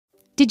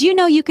Did you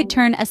know you could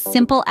turn a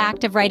simple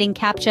act of writing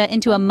Captcha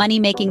into a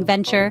money-making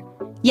venture?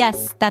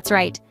 Yes, that's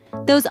right.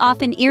 Those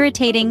often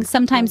irritating,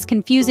 sometimes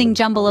confusing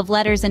jumble of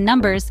letters and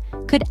numbers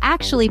could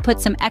actually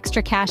put some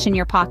extra cash in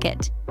your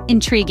pocket.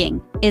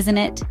 Intriguing, isn't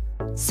it?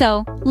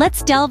 So,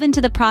 let's delve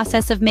into the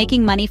process of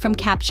making money from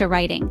Captcha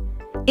writing.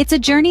 It's a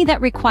journey that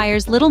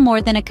requires little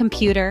more than a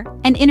computer,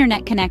 an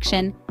internet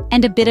connection,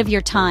 and a bit of your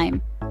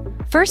time.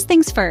 First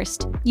things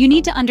first, you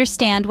need to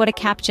understand what a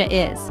Captcha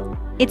is.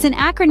 It's an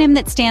acronym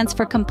that stands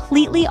for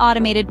Completely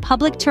Automated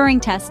Public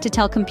Turing Test to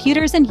tell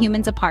computers and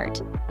humans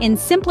apart. In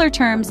simpler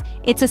terms,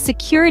 it's a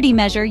security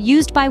measure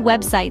used by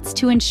websites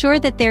to ensure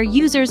that their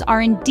users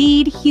are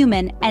indeed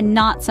human and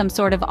not some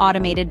sort of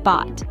automated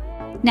bot.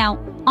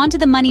 Now, onto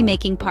the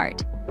money-making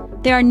part.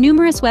 There are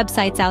numerous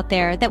websites out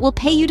there that will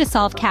pay you to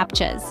solve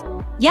Captchas.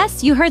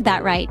 Yes, you heard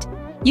that right.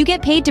 You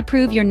get paid to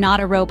prove you're not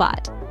a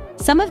robot.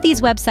 Some of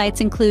these websites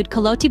include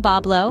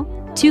Bablo,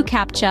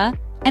 2Captcha,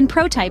 and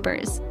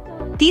ProTypers.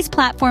 These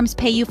platforms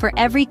pay you for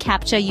every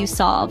Captcha you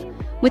solve,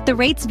 with the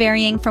rates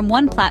varying from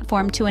one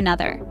platform to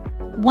another.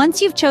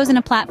 Once you've chosen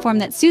a platform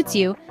that suits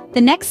you,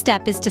 the next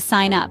step is to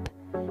sign up.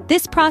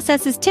 This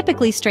process is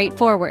typically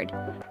straightforward.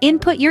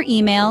 Input your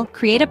email,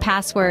 create a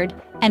password,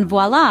 and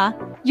voila,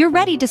 you're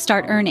ready to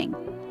start earning.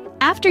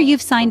 After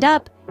you've signed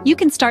up, you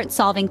can start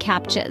solving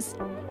Captchas.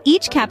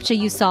 Each Captcha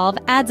you solve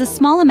adds a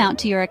small amount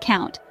to your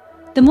account.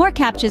 The more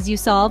Captchas you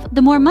solve,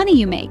 the more money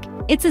you make.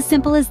 It's as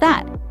simple as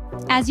that.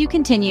 As you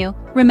continue,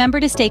 remember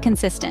to stay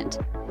consistent.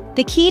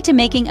 The key to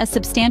making a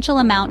substantial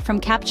amount from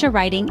Captcha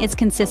writing is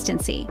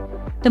consistency.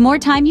 The more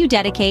time you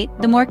dedicate,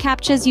 the more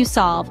Captchas you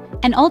solve,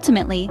 and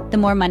ultimately, the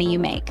more money you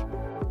make.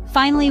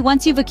 Finally,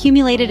 once you've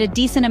accumulated a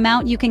decent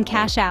amount, you can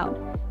cash out.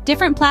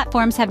 Different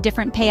platforms have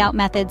different payout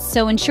methods,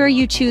 so ensure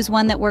you choose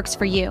one that works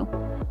for you.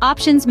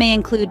 Options may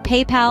include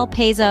PayPal,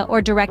 Payza,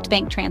 or direct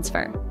bank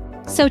transfer.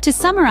 So to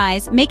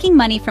summarize, making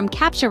money from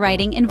Captcha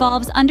writing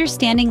involves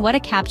understanding what a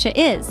Captcha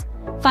is,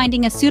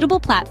 finding a suitable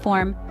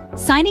platform,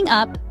 signing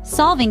up,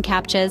 solving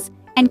Captchas,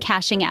 and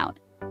cashing out.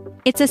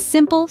 It's a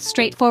simple,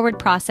 straightforward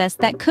process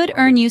that could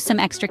earn you some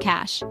extra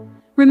cash.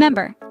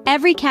 Remember,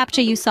 every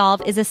Captcha you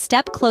solve is a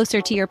step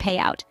closer to your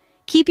payout.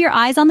 Keep your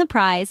eyes on the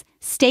prize,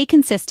 stay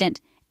consistent,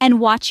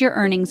 and watch your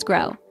earnings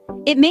grow.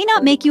 It may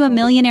not make you a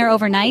millionaire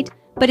overnight,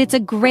 but it's a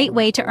great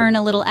way to earn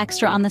a little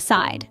extra on the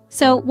side.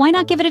 So why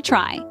not give it a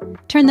try?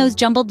 Turn those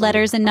jumbled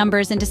letters and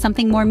numbers into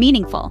something more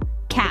meaningful: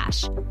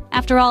 cash.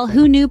 After all,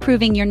 who knew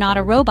proving you're not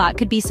a robot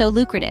could be so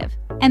lucrative?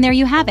 And there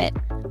you have it,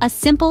 a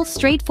simple,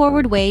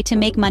 straightforward way to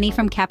make money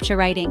from Captcha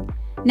writing.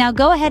 Now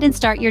go ahead and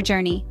start your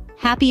journey.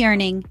 Happy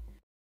earning!